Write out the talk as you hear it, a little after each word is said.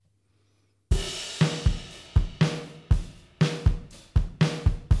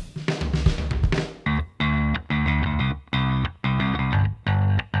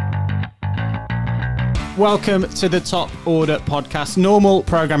Welcome to the Top Order podcast. Normal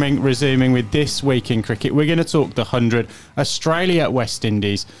programming resuming with This Week in Cricket. We're going to talk the 100, Australia, West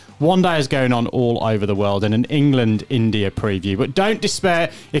Indies. One day is going on all over the world and an England-India preview. But don't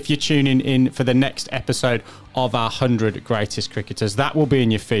despair if you're tuning in for the next episode of our 100 Greatest Cricketers. That will be in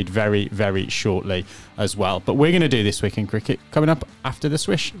your feed very, very shortly as well. But we're going to do This Week in Cricket coming up after the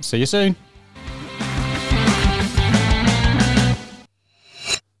swish. See you soon.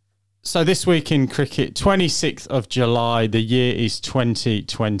 So this week in cricket, 26th of July, the year is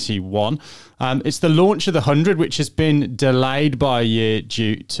 2021. It's the launch of the 100, which has been delayed by a year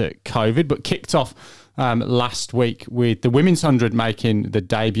due to COVID, but kicked off last week with the Women's 100 making the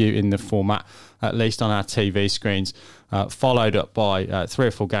debut in the format, at least on our TV screens, followed up by 3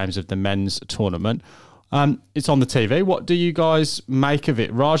 or 4 games of the men's tournament. It's on the TV. What do you guys make of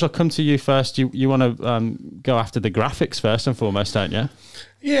it? Raj, I'll come to you first. You want to go after the graphics first and foremost, don't you?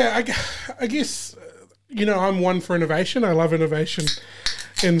 Yeah, I guess, I'm one for innovation. I love innovation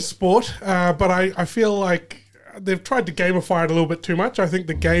in sport, but I feel like they've tried to gamify it a little bit too much. I think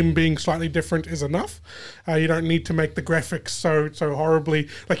the game being slightly different is enough. You don't need to make the graphics so horribly.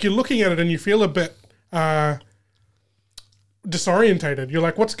 Like, you're looking at it and you feel a bit disorientated. You're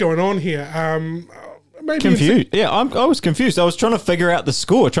like, what's going on here? Maybe confused. I was confused. I was trying to figure out the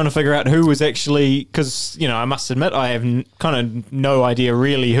score, trying to figure out who was actually, because, I must admit, I have kind of no idea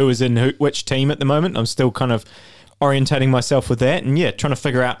really who is in which team at the moment. I'm still kind of orientating myself with that, and trying to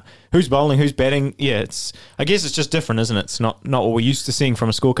figure out who's bowling, who's batting. I guess it's just different, isn't it? It's not what we're used to seeing from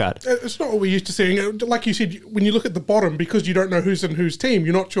a scorecard. It's not what we're used to seeing. Like you said, when you look at the bottom, because you don't know who's in whose team,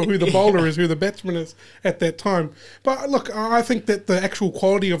 you're not sure who the bowler is, who the batsman is at that time. But look, I think that the actual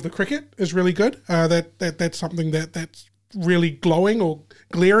quality of the cricket is really good. That's something that's really glowing or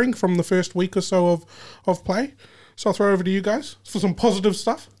glaring from the first week or so of play. So I'll throw over to you guys for some positive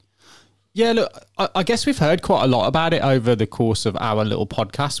stuff. Yeah, look, I guess we've heard quite a lot about it over the course of our little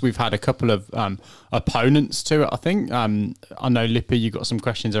podcast. We've had a couple of opponents to it, I think. I know, Lippy, you got some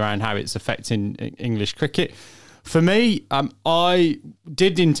questions around how it's affecting English cricket. For me, I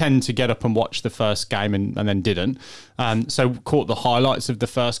did intend to get up and watch the first game and then didn't. So caught the highlights of the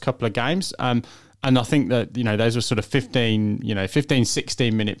first couple of games. And I think that, those were sort of 15,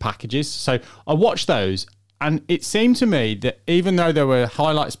 16-minute packages. So I watched those. And it seemed to me that even though there were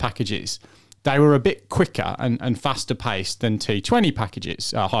highlights packages, they were a bit quicker and faster paced than T20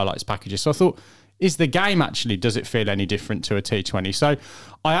 packages, highlights packages. So I thought, does it feel any different to a T20? So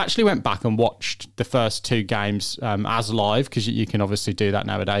I actually went back and watched the first 2 games as live, because you can obviously do that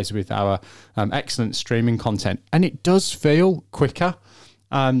nowadays with our excellent streaming content. And it does feel quicker.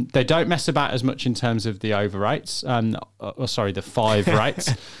 They don't mess about as much in terms of the over rates, the 5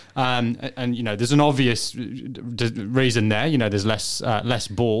 rates. And there's an obvious reason there. There's less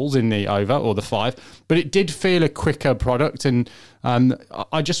balls in the over or the 5, but it did feel a quicker product. And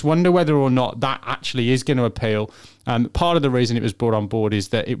I just wonder whether or not that actually is going to appeal. Part of the reason it was brought on board is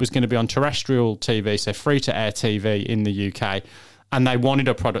that it was going to be on terrestrial TV, so free-to-air TV in the UK. And they wanted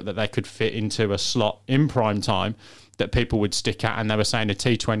a product that they could fit into a slot in prime time that people would stick at, and they were saying a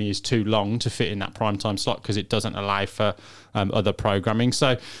T20 is too long to fit in that primetime slot because it doesn't allow for other programming.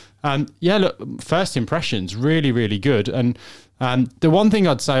 So, look, first impressions, really, really good. And the one thing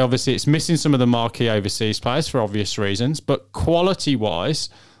I'd say, obviously, it's missing some of the marquee overseas players for obvious reasons, but quality-wise,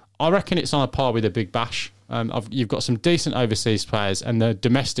 I reckon it's on a par with a Big Bash. You've got some decent overseas players, and the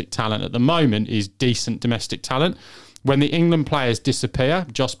domestic talent at the moment is decent domestic talent. When the England players disappear,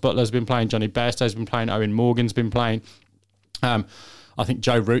 Joss Butler's been playing, Johnny Bairstow's been playing, Owen Morgan's been playing. I think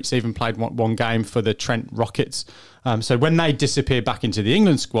Joe Root's even played one game for the Trent Rockets. So when they disappear back into the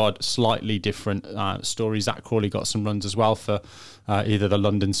England squad, slightly different story. Zach Crawley got some runs as well for either the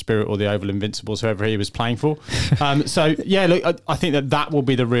London Spirit or the Oval Invincibles, whoever he was playing for. Look, I think that will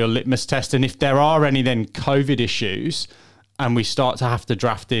be the real litmus test. And if there are any then COVID issues, and we start to have to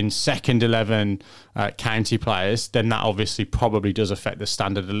draft in second 11 county players, then that obviously probably does affect the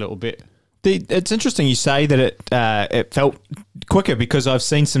standard a little bit. It's interesting you say that it felt quicker, because I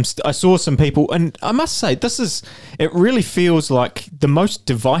saw some people, and I must say it really feels like the most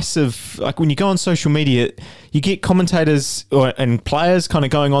divisive. Like when you go on social media, you get commentators and players kind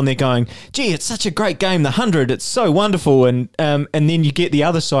of going on there going, "Gee, it's such a great game, the 100, it's so wonderful," and then you get the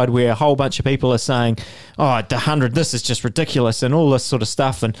other side where a whole bunch of people are saying, "Oh, the 100, this is just ridiculous," and all this sort of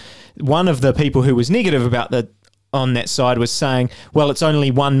stuff. And one of the people who was negative about on that side was saying, well, it's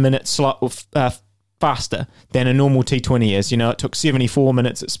only 1 minute slot faster than a normal T20 is. You know, it took 74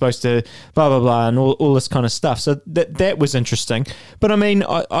 minutes. It's supposed to blah, blah, blah, and all this kind of stuff. So that was interesting. But I mean,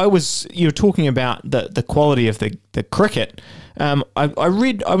 you're talking about the quality of the cricket. I've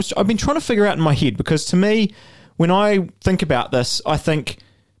been trying to figure out in my head, because to me, when I think about this, I think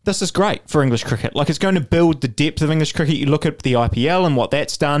this is great for English cricket. Like, it's going to build the depth of English cricket. You look at the IPL and what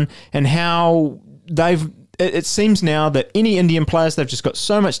that's done, and how it seems now that any Indian players, they've just got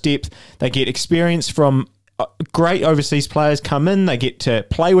so much depth. They get experience from great overseas players come in. They get to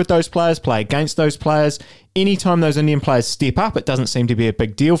play with those players, play against those players. Anytime those Indian players step up, it doesn't seem to be a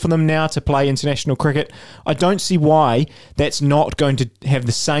big deal for them now to play international cricket. I don't see why that's not going to have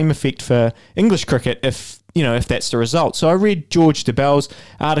the same effect for English cricket if that's the result. So I read George Dobell's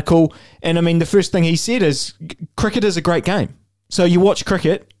article, and I mean, the first thing he said is cricket is a great game. So you watch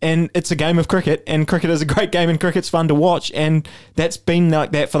cricket, and it's a game of cricket, and cricket is a great game, and cricket's fun to watch, and that's been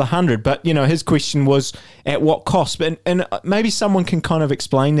like that for the 100. But, his question was, at what cost? And maybe someone can kind of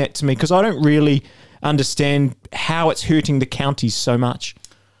explain that to me, because I don't really understand how it's hurting the counties so much.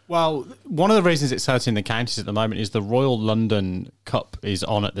 Well, one of the reasons it's hurting the counties at the moment is the Royal London Cup is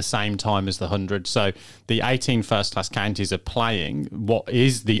on at the same time as the 100. So the 18 first-class counties are playing what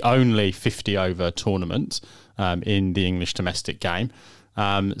is the only 50-over tournament in the English domestic game.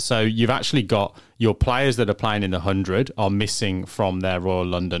 So you've actually got your players that are playing in the 100 are missing from their Royal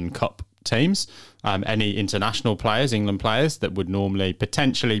London Cup teams. Any international players, England players, that would normally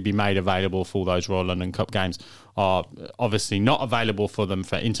potentially be made available for those Royal London Cup games are obviously not available for them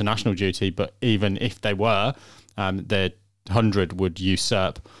for international duty, but even if they were, their 100 would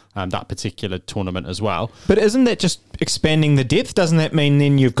usurp that particular tournament as well. But isn't that just expanding the depth? Doesn't that mean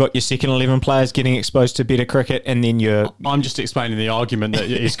then you've got your second 11 players getting exposed to better cricket, and then I'm just explaining the argument that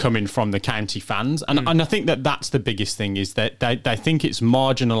is coming from the county fans, and I think that's the biggest thing, is that they think it's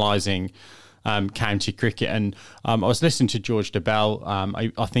marginalising county cricket. And I was listening to George Dobell.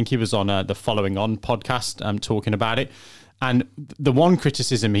 I think he was on the Following On podcast talking about it. And the one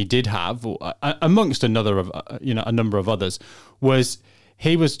criticism he did have, amongst a number of others, was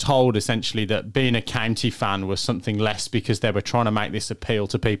he was told essentially that being a county fan was something less, because they were trying to make this appeal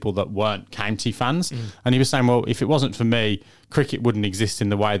to people that weren't county fans. And he was saying, well, if it wasn't for me, cricket wouldn't exist in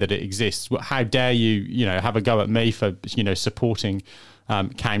the way that it exists. How dare you, have a go at me for, supporting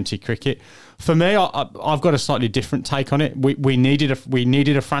county cricket? For me, I've got a slightly different take on it. We needed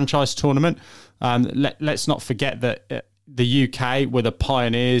a franchise tournament. Let's not forget that the UK were the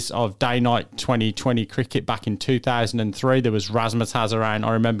pioneers of day-night 2020 cricket back in 2003. There was razzmatazz around.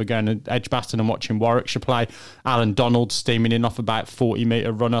 I remember going to Edgbaston and watching Warwickshire play. Alan Donald steaming in off about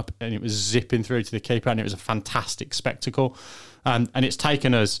 40-metre run-up, and it was zipping through to the keeper, and it was a fantastic spectacle. And it's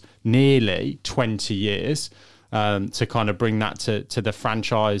taken us nearly 20 years to kind of bring that to the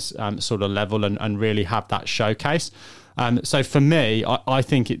franchise sort of level and really have that showcase. So for me, I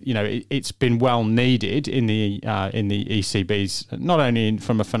think it's been well needed in the ECB's, not only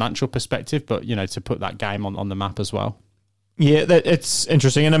from a financial perspective, but to put that game on the map as well. Yeah, it's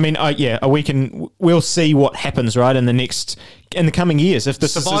interesting, and I mean, we'll see what happens, right, in the coming years. If the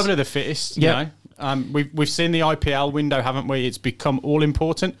survival of the fittest, we've seen the IPL window, haven't we? It's become all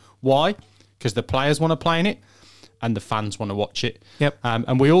important. Why? Because the players want to play in it, and the fans want to watch it. Yep.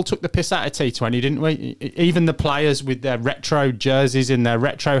 And we all took the piss out of T20, didn't we? Even the players with their retro jerseys and their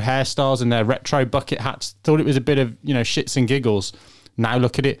retro hairstyles and their retro bucket hats thought it was a bit of, shits and giggles. Now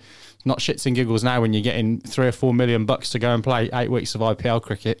look at it. It's not shits and giggles now when you're getting $3 or $4 million to go and play 8 weeks of IPL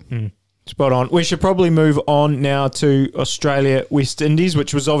cricket. Spot on. We should probably move on now to Australia, West Indies,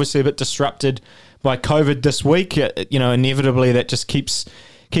 which was obviously a bit disrupted by COVID this week. Inevitably that just keeps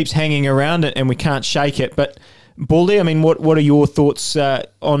hanging around and we can't shake it. But Baldy, I mean, what are your thoughts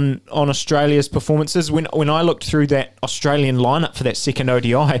on Australia's performances? When I looked through that Australian lineup for that second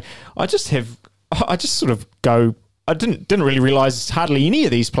ODI, I just sort of go, I didn't really realise hardly any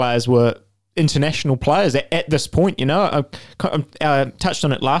of these players were international players at this point. I touched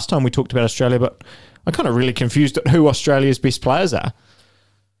on it last time we talked about Australia, but I'm kind of really confused at who Australia's best players are.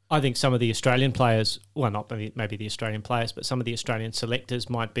 I think some of the Australian players, well, not maybe the Australian players, but some of the Australian selectors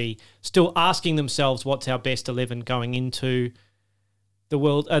might be still asking themselves what's our best 11 going into the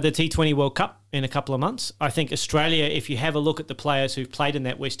T20 World Cup in a couple of months. I think Australia, if you have a look at the players who've played in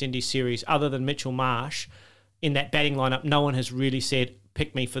that West Indies series, other than Mitchell Marsh, in that batting lineup, no one has really said,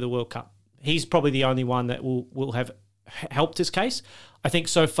 pick me for the World Cup. He's probably the only one that will have helped his case. I think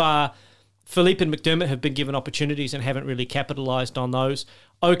so far, Philippe and McDermott have been given opportunities and haven't really capitalised on those.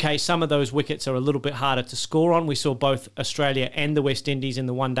 okay, some of those wickets are a little bit harder to score on. We saw both Australia and the West Indies in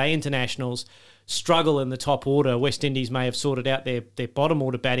the one-day internationals struggle in the top order. West Indies may have sorted out their bottom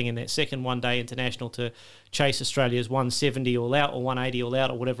order batting in that second one-day international to chase Australia's 170 all out or 180 all out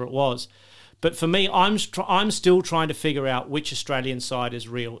or whatever it was. But for me, I'm still trying to figure out which Australian side is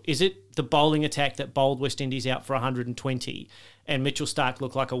real. Is it the bowling attack that bowled West Indies out for 120 and Mitchell Starc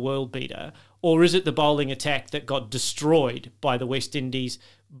looked like a world beater? Or is it the bowling attack that got destroyed by the West Indies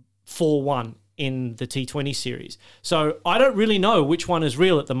 4-1 in the T20 series? So I don't really know which one is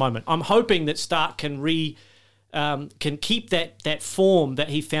real at the moment. I'm hoping that Starc can keep that form that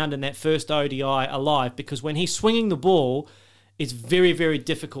he found in that first ODI alive, because when he's swinging the ball, it's very, very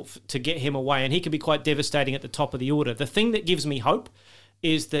difficult to get him away, and he can be quite devastating at the top of the order. The thing that gives me hope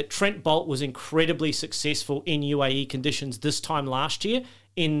is that Trent Boult was incredibly successful in UAE conditions this time last year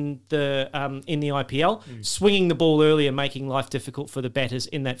in the IPL, swinging the ball early and making life difficult for the batters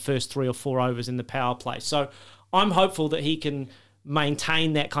in that first 3 or 4 overs in the power play. So I'm hopeful that he can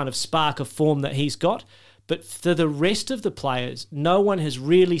maintain that kind of spark of form that he's got. But for the rest of the players, no one has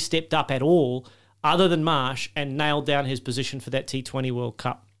really stepped up at all other than Marsh and nailed down his position for that T20 World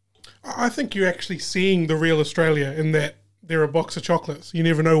Cup. I think you're actually seeing the real Australia in that they're a box of chocolates. You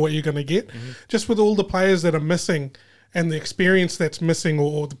never know what you're going to get. Just with all the players that are missing and the experience that's missing,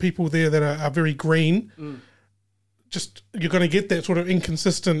 or the people there that are very green, just you're going to get that sort of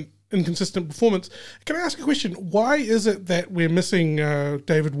inconsistent performance. Can I ask a question? Why is it that we're missing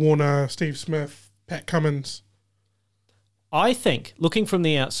David Warner, Steve Smith, Pat Cummins? I think, looking from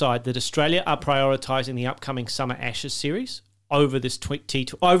the outside, that Australia are prioritising the upcoming Summer Ashes series over this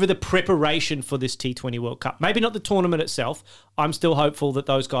over the preparation for this T20 World Cup. Maybe not the tournament itself. I'm still hopeful that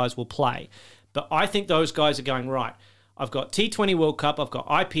those guys will play. But I think those guys are going, right, I've got T20 World Cup, I've got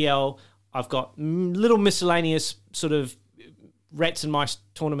IPL, I've got little miscellaneous sort of rats and mice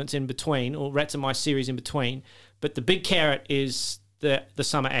tournaments in between, or rats and mice series in between. But the big carrot is the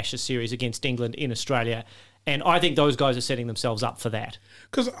Summer Ashes series against England in Australia. And I think those guys are setting themselves up for that.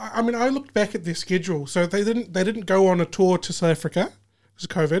 Because I mean, I looked back at their schedule. So they didn't go on a tour to South Africa because of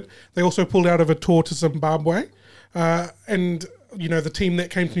COVID. They also pulled out of a tour to Zimbabwe, and you know the team that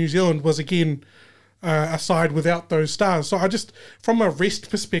came to New Zealand was again a side without those stars. So I just, from a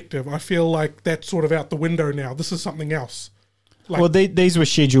rest perspective, I feel like that's sort of out the window now. This is something else. Well, these were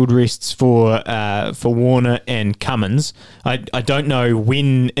scheduled rests for Warner and Cummins. I don't know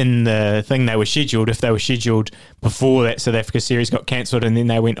when in the thing they were scheduled, if they were scheduled before that South Africa series got cancelled and then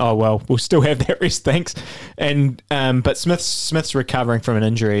they went, oh, well, we'll still have that rest, thanks. And but Smith's recovering from an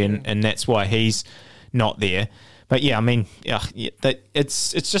injury and that's why he's not there. But yeah, I mean,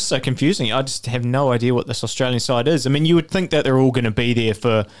 it's just so confusing. I just have no idea what this Australian side is. I mean, you would think that they're all going to be there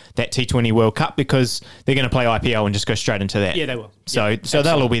for that T20 World Cup because they're going to play IPL and just go straight into that. Yeah, they will. So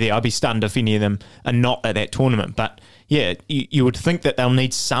they'll all be there. I'd be stunned if any of them are not at that tournament. But yeah, you would think that they'll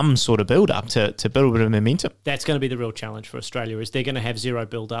need some sort of build-up to build a bit of momentum. That's going to be the real challenge for Australia, is they're going to have zero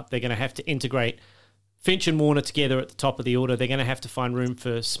build-up. They're going to have to integrate Finch and Warner together at the top of the order. They're going to have to find room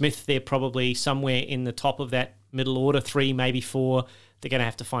for Smith. They're probably somewhere in the top of that middle order, 3, maybe 4. They're going to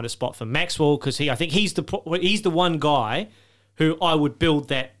have to find a spot for Maxwell, because I think he's the one guy who I would build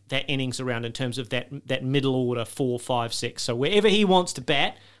that innings around in terms of that middle order 4, 5, 6. So wherever he wants to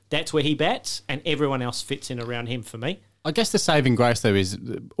bat, that's where he bats, and everyone else fits in around him for me. I guess the saving grace, though, is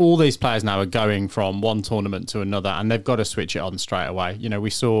all these players now are going from one tournament to another, and they've got to switch it on straight away. You know,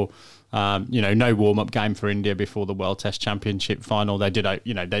 we saw, no warm-up game for India before the World Test Championship final. They did,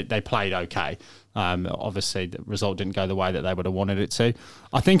 they played okay. Obviously, the result didn't go the way that they would have wanted it to.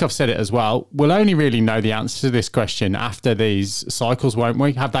 I think I've said it as well. We'll only really know the answer to this question after these cycles, won't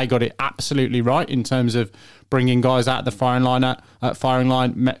we? Have they got it absolutely right in terms of bringing guys out the firing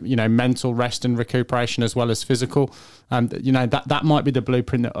line, mental rest and recuperation as well as physical? That might be the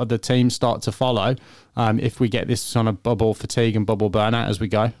blueprint that other teams start to follow if we get this kind of bubble fatigue and bubble burnout as we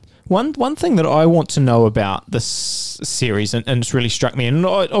go. One thing that I want to know about this series, and it's really struck me, and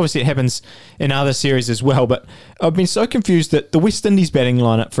obviously it happens in other series as well, but I've been so confused that the West Indies batting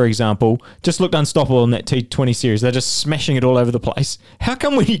lineup, for example, just looked unstoppable in that T20 series. They're just smashing it all over the place. How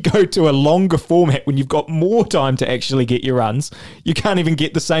come when you go to a longer format, when you've got more time to actually get your runs, you can't even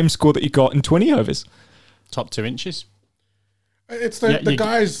get the same score that you got in 20 overs? Top 2 inches. It's the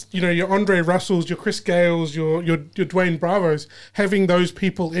guys, your Andre Russells, your Chris Gales, your Dwayne Bravos, having those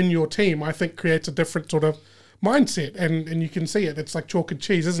people in your team, I think creates a different sort of mindset, and you can see it. It's like chalk and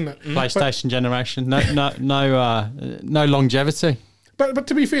cheese, isn't it? PlayStation generation, no longevity. But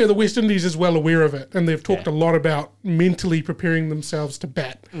to be fair, the West Indies is well aware of it, and they've talked a lot about mentally preparing themselves to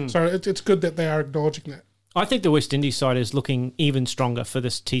bat. So it's good that they are acknowledging that. I think the West Indies side is looking even stronger for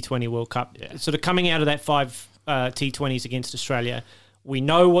this T20 World Cup. Yeah. Sort of coming out of that 5 T20s against Australia, we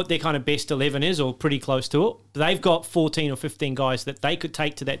know what their kind of best 11 is, or pretty close to it. They've got 14 or 15 guys that they could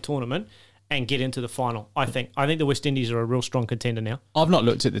take to that tournament and get into the final. I think the West Indies are a real strong contender now. I've not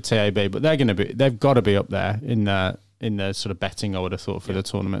looked at the TAB, but they've got to be up there in the sort of betting, I would have thought, for the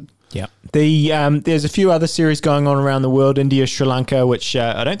tournament. Yeah. There's a few other series going on around the world. India, Sri Lanka, which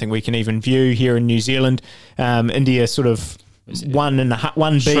I don't think we can even view here in New Zealand. India sort of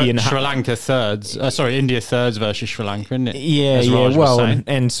 1B and Sri Lanka thirds. India thirds versus Sri Lanka, isn't it? Yeah. Well,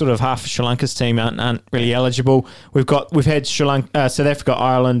 and sort of half of Sri Lanka's team aren't really eligible. We've had Sri Lanka, South Africa,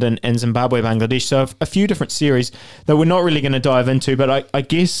 Ireland, and Zimbabwe, Bangladesh. So a few different series that we're not really going to dive into. But I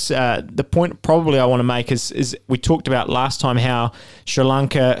guess the point probably I want to make is we talked about last time how Sri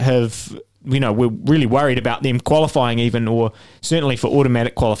Lanka have. We're really worried about them qualifying even, or certainly for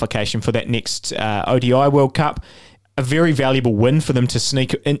automatic qualification for that next ODI World Cup. A very valuable win for them to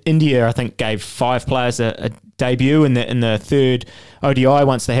sneak in. India, I think, gave 5 players a debut in the third ODI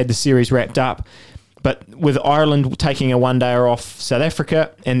once they had the series wrapped up. But with Ireland taking a one-dayer off South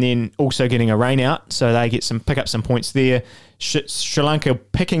Africa and then also getting a rain out, so they pick up some points there. Sri Lanka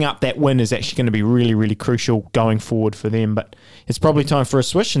picking up that win is actually going to be really, really crucial going forward for them. But it's probably time for a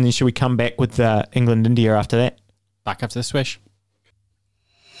swish, and then should we come back with England-India after that? Back after the swish.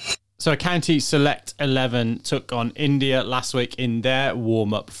 So County Select 11 took on India last week in their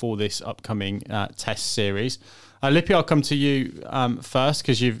warm-up for this upcoming Test series. Lippy, I'll come to you first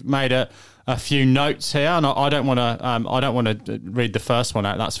because you've made a few notes here, and I don't want to read the first one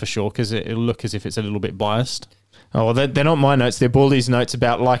out. That's for sure, because it'll look as if it's a little bit biased. Oh, well, they're not my notes. They're Baldy's notes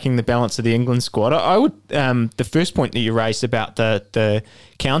about liking the balance of the England squad. I would the first point that you raised about the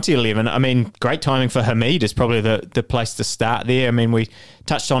County 11, I mean, great timing for Hamid is probably the place to start there. I mean, we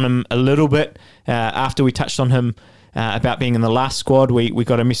touched on him a little bit after we touched on him about being in the last squad. We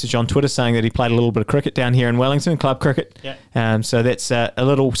got a message on Twitter saying that he played a little bit of cricket down here in Wellington, club cricket. Yeah. So that's a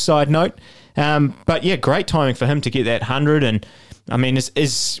little side note. But yeah, great timing for him to get that 100. And I mean,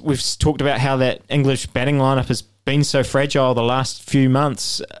 we've talked about how that English batting lineup has been so fragile the last few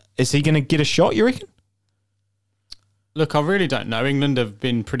months. Is he going to get a shot, you reckon? Look, I really don't know. England have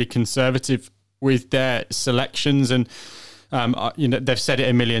been pretty conservative with their selections, and they've said it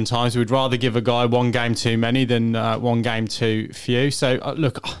a million times. We'd rather give a guy one game too many than one game too few. So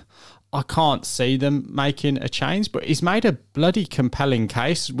look, I can't see them making a change, but he's made a bloody compelling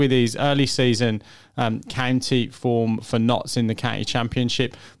case with his early season county form for Notts in the county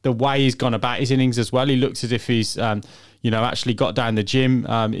championship. The way he's gone about his innings as well, he looks as if he's actually got down the gym.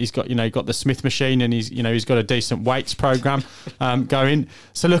 He's got got the Smith machine, and he's got a decent weights program going.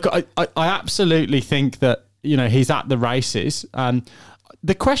 So look, I absolutely think that he's at the races.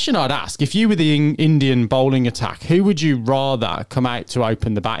 The question I'd ask, if you were the Indian bowling attack, who would you rather come out to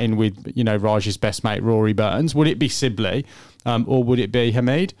open the batting with, Raj's best mate, Rory Burns? Would it be Sibley or would it be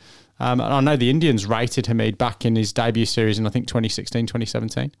Hamid? And I know the Indians rated Hamid back in his debut series in, I think, 2016,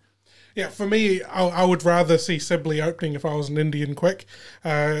 2017. Yeah, for me, I would rather see Sibley opening if I was an Indian quick.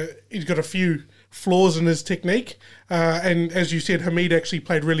 He's got a few flaws in his technique. And as you said, Hamid actually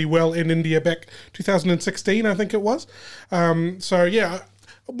played really well in India back 2016, I think it was. So, yeah,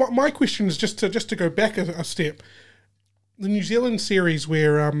 my question is just to go back a step. The New Zealand series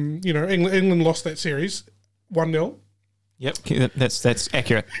where, England lost that series 1-0. Yep, that's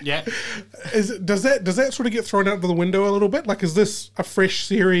accurate. Yeah. Does that sort of get thrown out of the window a little bit? Like, is this a fresh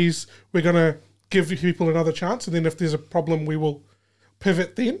series? We're going to give people another chance, and then if there's a problem, we will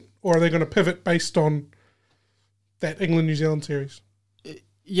pivot then? Or are they going to pivot based on that England-New Zealand series?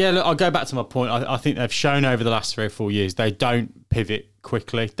 Yeah, look, I'll go back to my point. I think they've shown over the last 3 or 4 years they don't pivot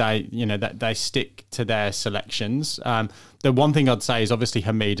quickly. They stick to their selections. The one thing I'd say is obviously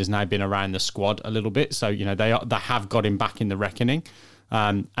Hamid has now been around the squad a little bit, so they have got him back in the reckoning.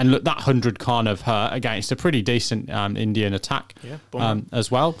 And look, that 100 can't have hurt against a pretty decent Indian attack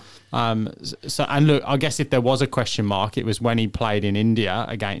as well. And look, I guess if there was a question mark, it was when he played in India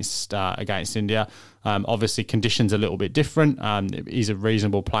against India. Obviously, conditions a little bit different. He's a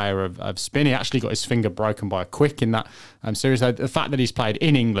reasonable player of spin. He actually got his finger broken by a quick in that series. So the fact that he's played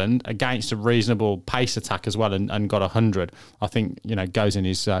in England against a reasonable pace attack as well and got 100, I think goes in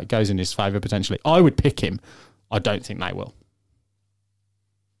his favour potentially. I would pick him. I don't think they will.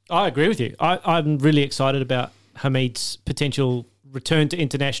 I agree with you. I'm really excited about Hamid's potential return to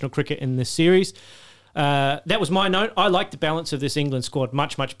international cricket in this series. That was my note. I like the balance of this England squad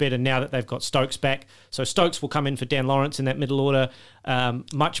much, much better now that they've got Stokes back. So Stokes will come in for Dan Lawrence in that middle order.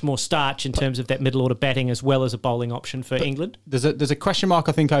 Much more starch in terms of that middle order batting as well as a bowling option for England. There's a question mark,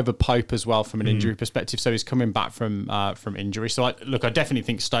 I think, over Pope as well from an injury perspective. So he's coming back from injury. So I definitely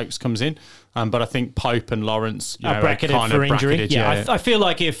think Stokes comes in, but I think Pope and Lawrence are bracketed for injury. Bracketed, yeah. I feel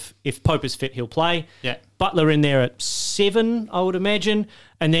like if Pope is fit, he'll play. Yeah. Butler in there at 7, I would imagine.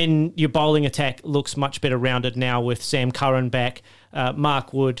 And then your bowling attack looks much better rounded now with Sam Curran back,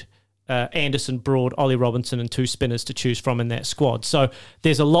 Mark Wood, Anderson, Broad, Ollie Robinson, and 2 spinners to choose from in that squad. So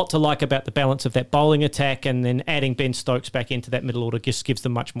there's a lot to like about the balance of that bowling attack, and then adding Ben Stokes back into that middle order just gives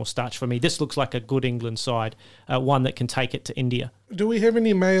them much more starch for me. This looks like a good England side, one that can take it to India. Do we have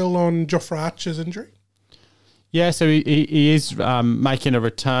any mail on Jofra Archer's injury? Yeah, so he is making a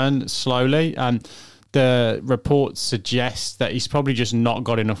return slowly. The reports suggest that he's probably just not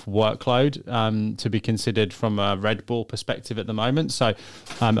got enough workload to be considered from a red ball perspective at the moment. So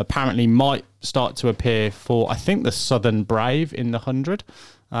apparently might start to appear for, I think, the Southern Brave in the 100.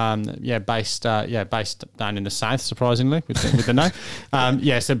 Based down in the south, surprisingly, with the name.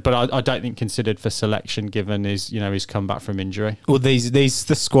 But I don't think considered for selection given his comeback from injury. Well, the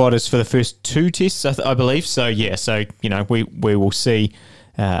squad is for the first 2 tests, I believe. So we will see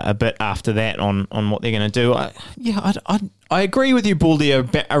a bit after that on what they're going to do. I agree with you, Baldy,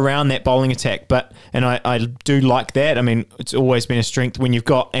 around that bowling attack, and I do like that. I mean, it's always been a strength when you've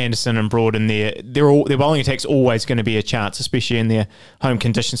got Anderson and Broad in there. Their bowling attack's always going to be a chance, especially in their home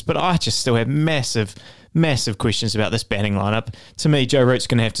conditions. But I just still have massive questions about this batting lineup. To me, Joe Root's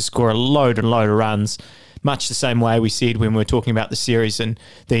going to have to score a load of runs, much the same way we said when we were talking about the series and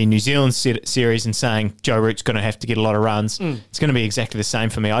the New Zealand series and saying Joe Root's going to have to get a lot of runs. It's going to be exactly the same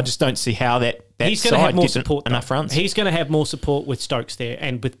for me. I just don't see how that he's going to have more support. Enough runs. He's going to have more support with Stokes there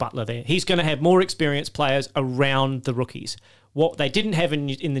and with Butler there. He's going to have more experienced players around the rookies. What they didn't have in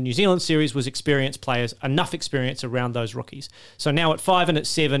the New Zealand series was experienced players, enough experience around those rookies. So now at 5 and at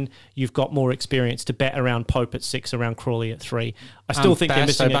 7, you've got more experience to bat around Pope at 6, around Crawley at 3. I still think they're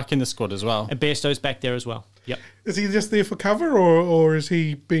missing back in the squad as well. And Bairstow's back there as well. Yep. Is he just there for cover, or is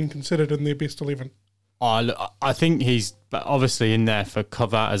he being considered in their best 11? I think he's obviously in there for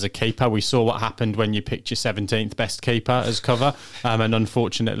cover as a keeper. We saw what happened when you picked your 17th best keeper as cover, and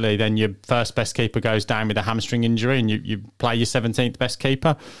unfortunately then your first best keeper goes down with a hamstring injury and you play your 17th best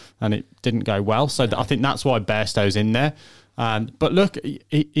keeper and it didn't go well. So I think that's why Bairstow's in there. But look,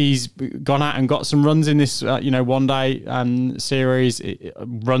 he's gone out and got some runs in this one-day series,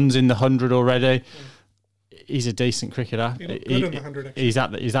 runs in the 100 already. He's a decent cricketer. He looked good in the 100, actually. He's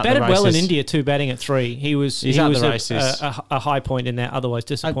at the races. Batted well in India too, batting at 3. He was at the races. A high point in that otherwise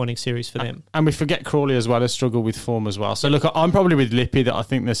disappointing series for them. And we forget Crawley as well has struggled with form as well. So look, I'm probably with Lippy that I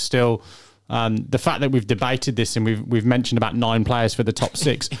think there's still the fact that we've debated this and we've mentioned about 9 players for the top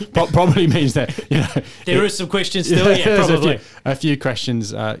 6 probably means that there is some questions still. Yeah, probably a few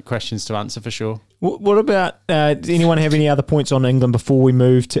questions to answer for sure. What about? Does anyone have any other points on England before we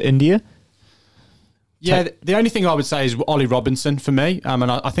move to India? Yeah, the only thing I would say is Ollie Robinson for me,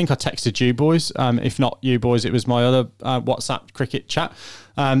 and I think I texted you boys. If not you boys, it was my other WhatsApp cricket chat,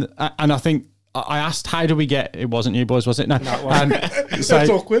 and I think I asked, how do we get... It wasn't you boys, was it? No. That's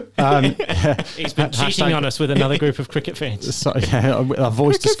awkward. He's been cheating on us with another group of cricket fans. So, our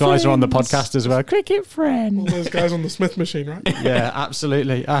voice disguiser on the podcast as well. Cricket friend. All those guys on the Smith machine, right? Yeah,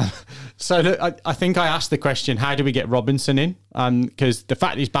 absolutely. So look, I think I asked the question, how do we get Robinson in? Because the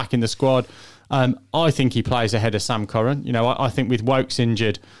fact he's back in the squad... I think he plays ahead of Sam Curran. I think with Woakes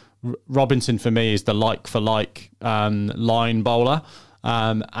injured, Robinson for me is the like-for-like line bowler.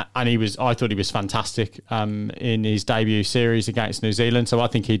 And I thought he was fantastic in his debut series against New Zealand. So I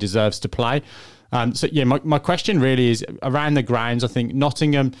think he deserves to play. My question really is around the grounds. I think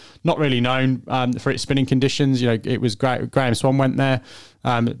Nottingham, not really known for its spinning conditions. It was Graham Swan went there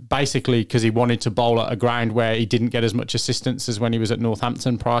basically because he wanted to bowl at a ground where he didn't get as much assistance as when he was at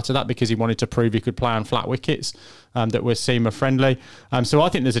Northampton prior to that, because he wanted to prove he could play on flat wickets that were seamer friendly. So I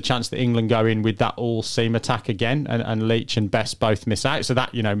think there's a chance that England go in with that all seam attack again, and Leach and Best both miss out. So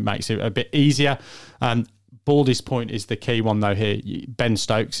that makes it a bit easier. Baldy's point is the key one though here. Ben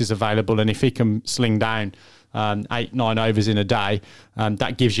Stokes is available, and if he can sling down 8-9 overs in a day,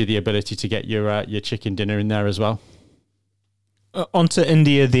 that gives you the ability to get your chicken dinner in there as well. Onto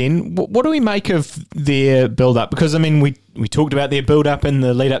India then. What do we make of their build-up? Because, I mean, we talked about their build-up in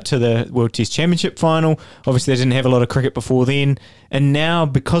the lead-up to the World Test Championship final. Obviously, they didn't have a lot of cricket before then. And now,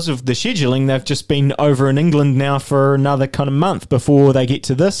 because of the scheduling, they've just been over in England now for another kind of month before they get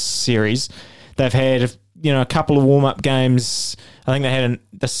to this series. They've had a couple of warm-up games. I think they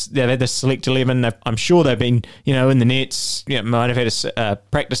had the select 11. I'm sure they've been, in the nets. Might have had a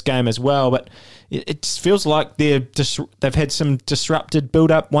practice game as well, but it just feels like they've had some disrupted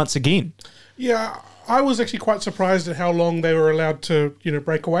build-up once again. Yeah, I was actually quite surprised at how long they were allowed to,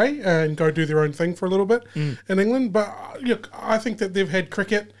 break away and go do their own thing for a little bit in England. But look, I think that they've had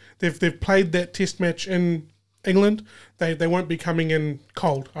cricket. They've played that test match in England. They won't be coming in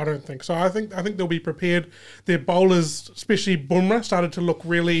cold, I don't think. So I think they'll be prepared. Their bowlers, especially Bumrah, started to look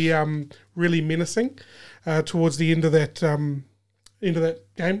really really menacing towards the end of that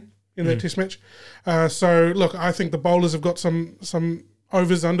game in that test match. So look, I think the bowlers have got some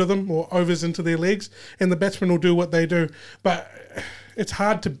overs under them or overs into their legs, and the batsmen will do what they do. But it's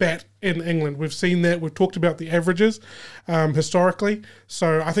hard to bat in England. We've seen that. We've talked about the averages historically.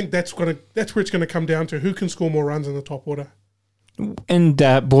 So I think that's where it's going to come down to who can score more runs in the top order. And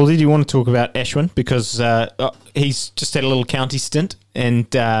Baldy, do you want to talk about Ashwin? Because he's just had a little county stint and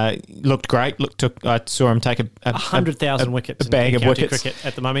looked great. I saw him take a 100,000 wickets, a bag in of county wickets cricket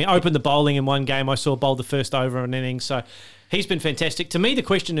at the moment. He opened the bowling in one game. I saw bowled the first over an innings. So he's been fantastic. To me, the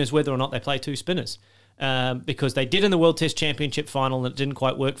question is whether or not they play two spinners. Because they did in the World Test Championship final and it didn't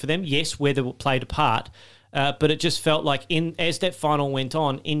quite work for them. Yes, weather played a part, but it just felt like as that final went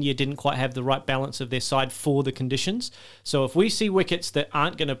on, India didn't quite have the right balance of their side for the conditions. So if we see wickets that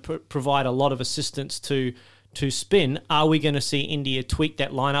aren't going to provide a lot of assistance to spin, are we going to see India tweak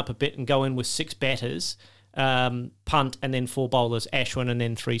that lineup a bit and go in with 6 batters, punt, and then 4 bowlers, Ashwin, and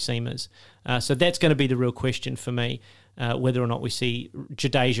then 3 seamers? So that's going to be the real question for me. Whether or not we see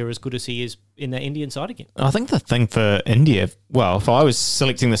Jadeja as good as he is in the Indian side again. I think the thing for India, well, if I was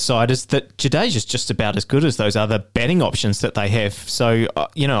selecting the side, is that Jadeja's just about as good as those other batting options that they have. So,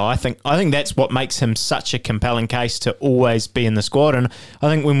 I think that's what makes him such a compelling case to always be in the squad. And I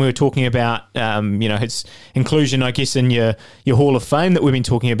think when we were talking about, his inclusion, I guess, in your Hall of Fame that we've been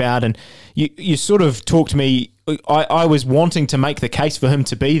talking about, and you sort of talked to me. I was wanting to make the case for him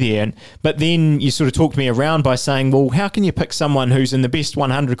to be there, but then you sort of talked me around by saying, well, how can you pick someone who's in the best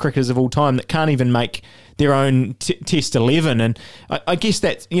 100 cricketers of all time that can't even make their own Test 11? And I guess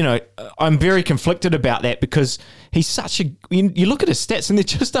that, I'm very conflicted about that because he's such a... You look at his stats and they're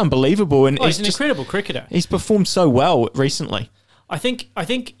just unbelievable. And he's an incredible cricketer. He's performed so well recently. I think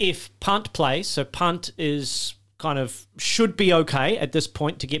if Punt plays, so Punt is... kind of should be okay at this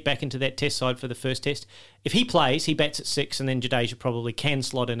point to get back into that test side for the first test. If he plays, he bats at 6 and then Jadeja probably can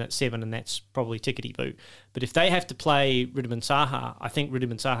slot in at 7 and that's probably tickety-boo. But if they have to play Wriddhiman Saha, I think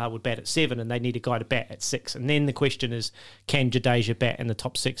Wriddhiman Saha would bat at 7 and they need a guy to bat at 6. And then the question is, can Jadeja bat in the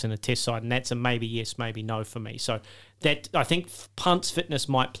top 6 in a test side? And that's a maybe yes, maybe no for me. So that I think Punt's fitness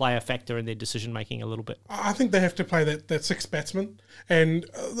might play a factor in their decision-making a little bit. I think they have to play that 6th batsman. And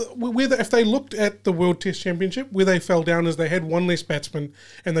if they looked at the World Test Championship, where they fell down is they had one less batsman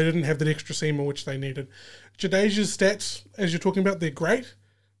and they didn't have that extra seamer which they needed. Jadeja's stats, as you're talking about, they're great.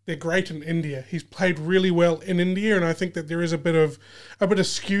 They're great in India. He's played really well in India, and I think that there is a bit of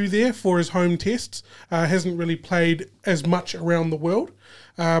skew there for his home tests. Hasn't really played as much around the world.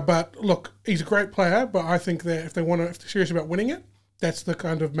 But look, he's a great player, but I think that if they're serious about winning it, that's the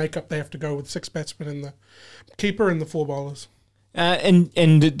kind of makeup they have to go with: 6 batsmen and the keeper and the 4 bowlers. And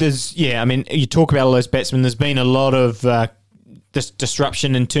there's, you talk about all those batsmen. There's been a lot of this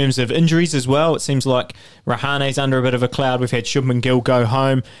disruption in terms of injuries as well. It seems like Rahane's under a bit of a cloud. We've had Shubman Gill go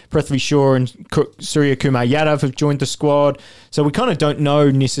home. Prithvi Shaw and Surya Kumar Yadav have joined the squad. So we kind of don't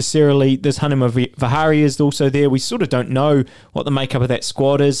know necessarily. There's Hanuma Vihari is also there. We sort of don't know what the makeup of that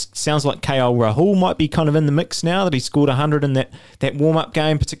squad is. Sounds like KL Rahul might be kind of in the mix now that he scored 100 in that warm-up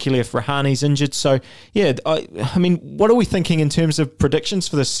game, particularly if Rahane's injured. So, yeah, I mean, what are we thinking in terms of predictions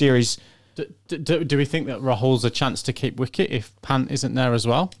for this series? Do we think that Rahul's a chance to keep wicket if Pant isn't there as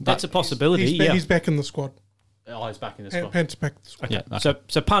well? That's a possibility. He's back in the squad. Oh, he's back in the squad. Pant's back in the squad. Okay. Yeah, okay.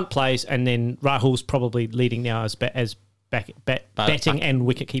 So Pant plays, and then Rahul's probably leading now as batting and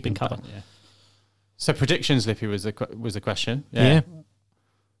wicket keeping cover. Yeah. So predictions, Lippy, was the question. Yeah.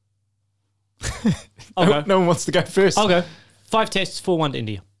 No one wants to go first. I'll go. 5 tests, 4-1 to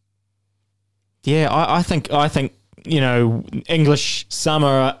India. Yeah, I think English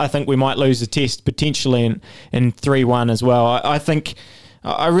summer, I think we might lose a test potentially in 3-1 as well.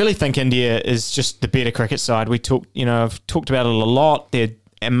 I really think India is just the better cricket side. I've talked about it a lot. Their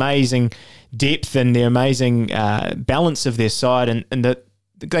amazing depth and their amazing balance of their side, and that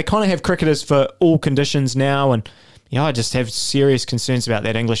they kind of have cricketers for all conditions now. And I just have serious concerns about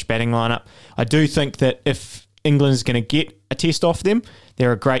that English batting lineup. I do think that if England's going to get a test off them.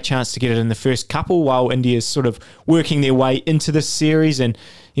 They're a great chance to get it in the first couple while India's sort of working their way into this series. And,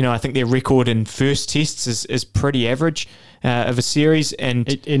 I think their record in first tests is pretty average of a series. And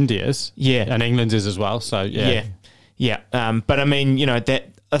India's. Yeah. And England's is as well. So, yeah. But I mean, I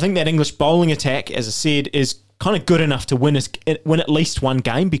think that English bowling attack, as I said, is kind of good enough to win at least one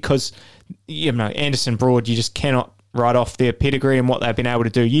game because, Anderson, Broad, you just cannot write off their pedigree and what they've been able to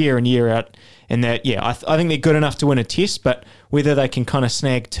do year in, year out. And that, I think they're good enough to win a test, but whether they can kind of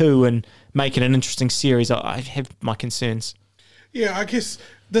snag two and make it an interesting series, I have my concerns. Yeah, I guess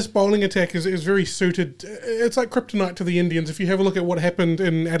this bowling attack is very suited. It's like kryptonite to the Indians. If you have a look at what happened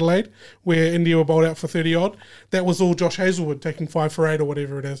in Adelaide, where India were bowled out for 30-odd, that was all Josh Hazlewood taking 5 for 8 or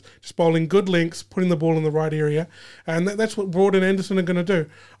whatever it is. Just bowling good lengths, putting the ball in the right area. And that's what Broad and Anderson are going to do.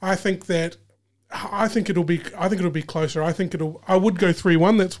 I think it'll be closer. I would go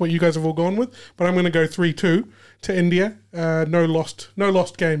 3-1. That's what you guys have all gone with. But I'm going to go 3-2 to India. No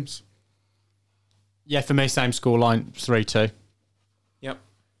lost games. Yeah, for me, same scoreline, 3-2. Yep.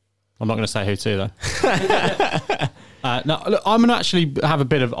 I'm not going to say who to, though. No, look, I'm going to actually have a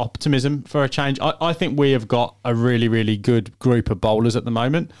bit of optimism for a change. I think we have got a really, really good group of bowlers at the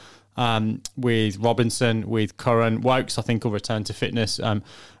moment. With Robinson, with Curran, Wokes, I think will return to fitness and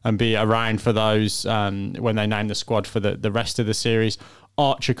be around for those when they name the squad for the rest of the series.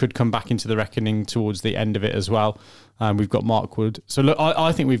 Archer could come back into the reckoning towards the end of it as well. We've got Mark Wood. So look,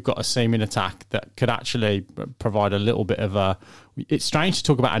 I think we've got a seaming attack that could actually provide a little bit of a... It's strange to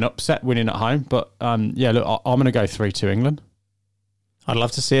talk about an upset winning at home, but I'm going to go 3-2 England. I'd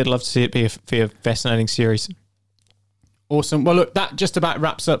love to see it. I'd love to see it be a fascinating series. Awesome. Well, look, that just about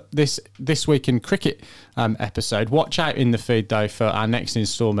wraps up this week in cricket episode. Watch out in the feed, though, for our next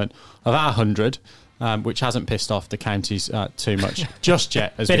instalment of our 100, which hasn't pissed off the counties too much just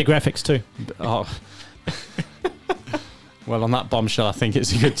yet. Better graphics, too. Oh. Well, on that bombshell, I think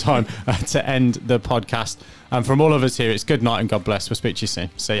it's a good time to end the podcast. And from all of us here, it's good night and God bless. We'll speak to you soon.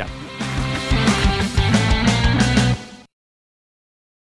 See ya.